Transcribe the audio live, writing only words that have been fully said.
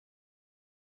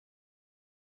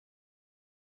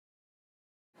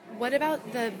What about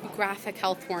the graphic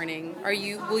health warning?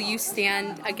 Will you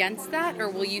stand against that, or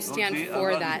will you stand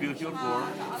for that?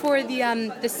 For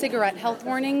the cigarette health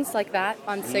warnings like that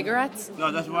on cigarettes? No,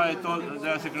 that's why I told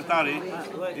the secretary,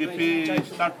 if he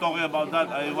start talking about that,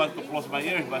 I want to close my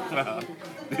ears, but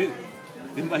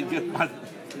he might get mad.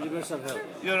 Universal health.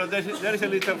 You know, there is a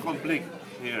little conflict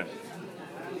here.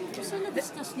 So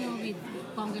na-discuss niyo with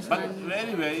But Congressman?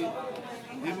 anyway,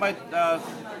 he might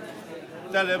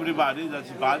tell everybody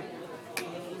that's bad.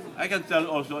 I can tell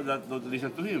also that don't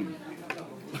listen to him.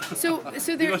 So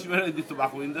there Because we're in the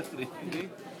tobacco industry.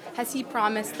 has he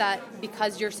promised that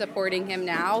because you're supporting him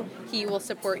now, he will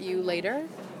support you later?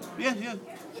 Yes, yes.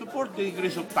 Support the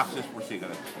increase of taxes for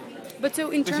cigarettes. But so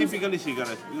in terms, Specifically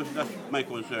cigarettes, because that's my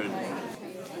concern.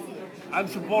 I'm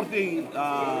supporting,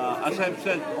 as I've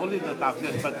said, only the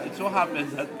taxes, but it so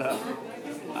happens that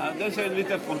there's a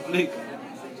little conflict.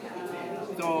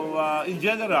 So, in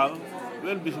general,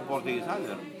 we'll be supporting each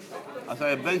other. As I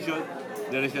have mentioned,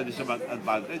 there is a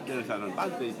disadvantage, there is an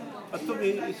advantage. But to me,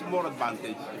 it's more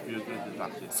advantage if you increase the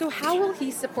taxes. so how will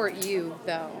he support you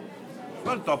though?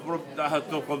 Well,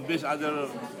 to convince other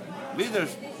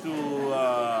leaders to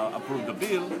approve the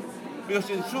bill, because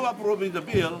in so approving the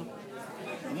bill,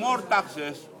 more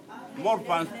taxes, more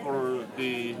funds for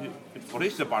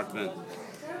his department,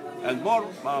 and more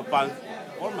funds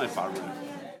for my farmers.